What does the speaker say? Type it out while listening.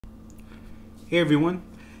Hey everyone,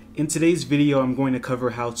 in today's video I'm going to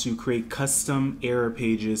cover how to create custom error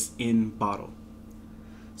pages in Bottle.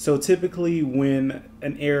 So typically when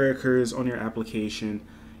an error occurs on your application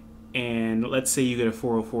and let's say you get a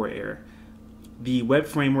 404 error, the web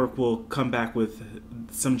framework will come back with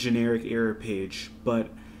some generic error page, but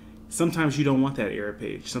sometimes you don't want that error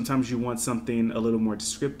page. Sometimes you want something a little more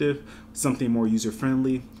descriptive, something more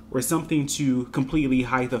user-friendly, or something to completely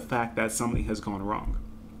hide the fact that something has gone wrong.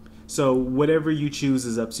 So whatever you choose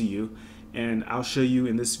is up to you, and I'll show you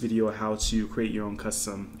in this video how to create your own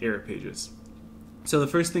custom error pages. So the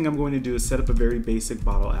first thing I'm going to do is set up a very basic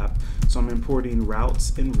Bottle app. So I'm importing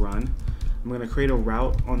routes and run. I'm going to create a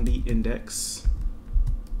route on the index,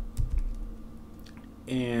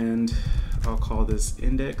 and I'll call this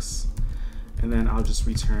index, and then I'll just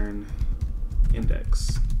return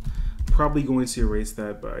index. Probably going to erase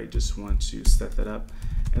that, but I just want to set that up.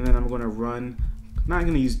 And then I'm going to run. I'm not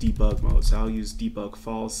going to use debug mode, so I'll use debug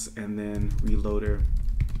false and then reloader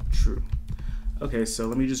true. Okay, so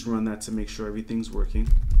let me just run that to make sure everything's working.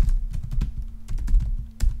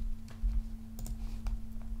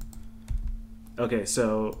 Okay,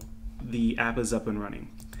 so the app is up and running.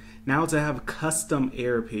 Now to have custom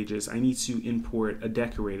error pages, I need to import a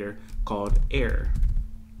decorator called error.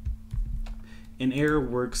 An error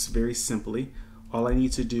works very simply. All I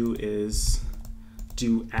need to do is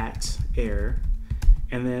do @error,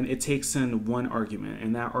 and then it takes in one argument,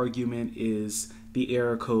 and that argument is the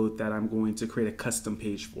error code that I'm going to create a custom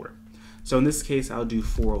page for. So in this case, I'll do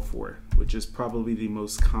 404, which is probably the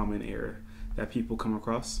most common error that people come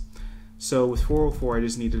across. So with 404, I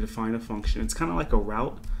just need to define a function. It's kind of like a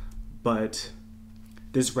route, but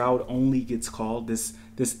this route only gets called, this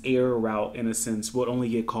error route in a sense will only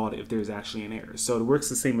get called if there's actually an error. So it works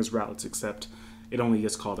the same as routes, except it only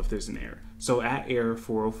gets called if there's an error. So @error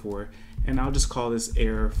 404, and I'll just call this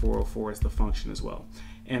error 404 as the function as well.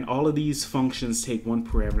 And all of these functions take one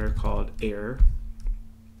parameter called error,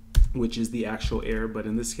 which is the actual error, but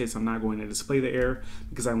in this case I'm not going to display the error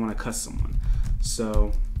because I want a custom one.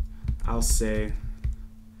 So I'll say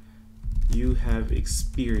you have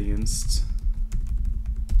experienced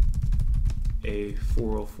a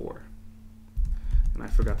 404, and I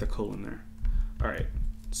forgot the colon there. Alright,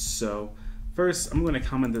 so first I'm going to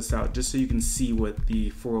comment this out just so you can see what the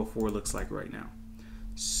 404 looks like right now.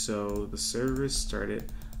 So the server is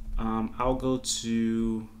started. I'll go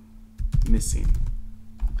to missing.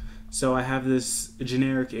 So I have this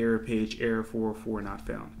generic error page, error 404 not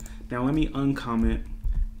found. Now let me uncomment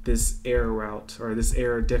this error route, or this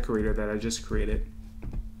error decorator that I just created,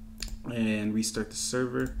 and restart the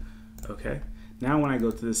server. Okay, now when I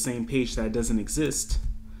go to the same page that doesn't exist,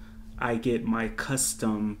 I get my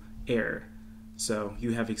custom error. So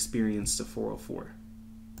you have experienced a 404.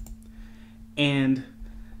 And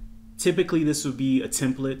typically this would be a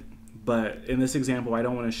template, but in this example I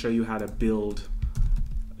don't want to show you how to build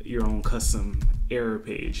your own custom error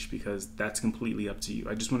page because that's completely up to you.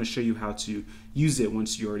 I just want to show you how to use it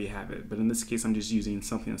once you already have it. But in this case I'm just using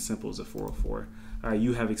something as simple as a 404.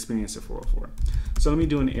 You have experienced a 404. So let me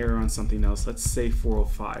do an error on something else. Let's say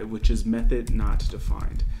 405, which is method not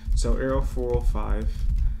defined. So error 405,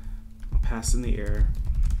 I'll pass in the error.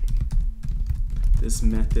 This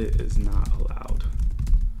method is not allowed.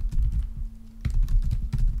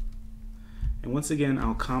 And once again,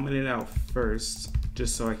 I'll comment it out first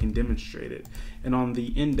just so I can demonstrate it. And on the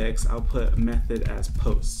index, I'll put method as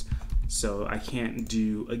post. So I can't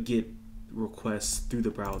do a GET request through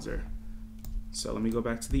the browser. So let me go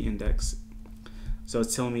back to the index. So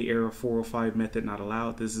it's telling me error 405 method not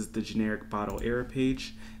allowed. This is the generic Bottle error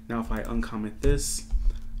page. Now if I uncomment this,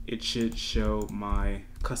 it should show my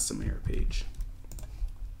custom error page.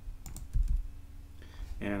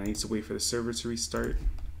 And I need to wait for the server to restart.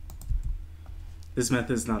 This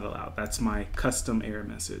method is not allowed. That's my custom error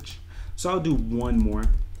message. So I'll do one more.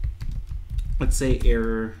 Let's say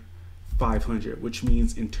error 500, which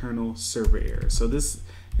means internal server error. So this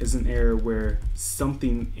is an error where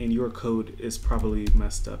something in your code is probably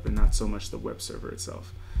messed up and not so much the web server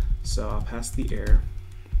itself. So I'll pass the error,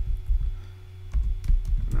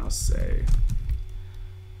 and I'll say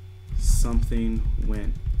something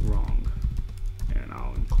went wrong, and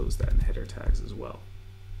I'll enclose that in header tags as well.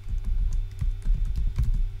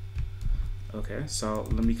 Okay, so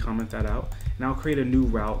let me comment that out, and I'll create a new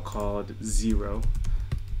route called 0.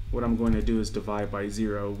 What I'm going to do is divide by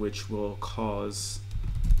 0, which will cause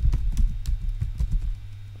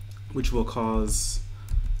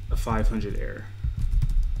a 500 error.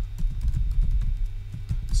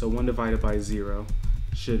 So 1 divided by 0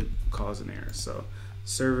 should cause an error. So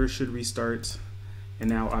server should restart, and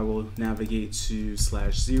now I will navigate to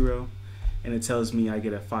 /0, and it tells me I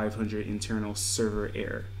get a 500 internal server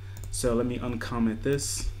error. So let me uncomment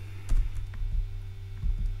this.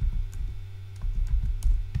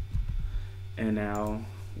 And now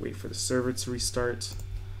wait for the server to restart.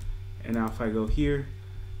 And now if I go here,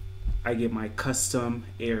 I get my custom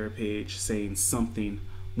error page saying something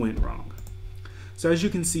went wrong. So as you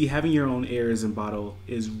can see, having your own errors in Bottle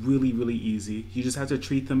is really, really easy. You just have to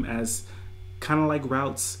treat them as kind of like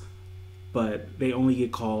routes, but they only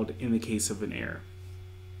get called in the case of an error.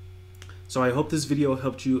 So I hope this video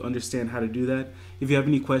helped you understand how to do that. If you have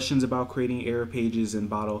any questions about creating error pages in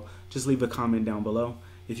Bottle, just leave a comment down below.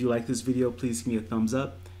 If you like this video, please give me a thumbs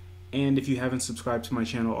up. And if you haven't subscribed to my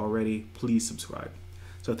channel already, please subscribe.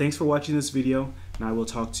 So thanks for watching this video, and I will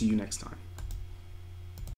talk to you next time.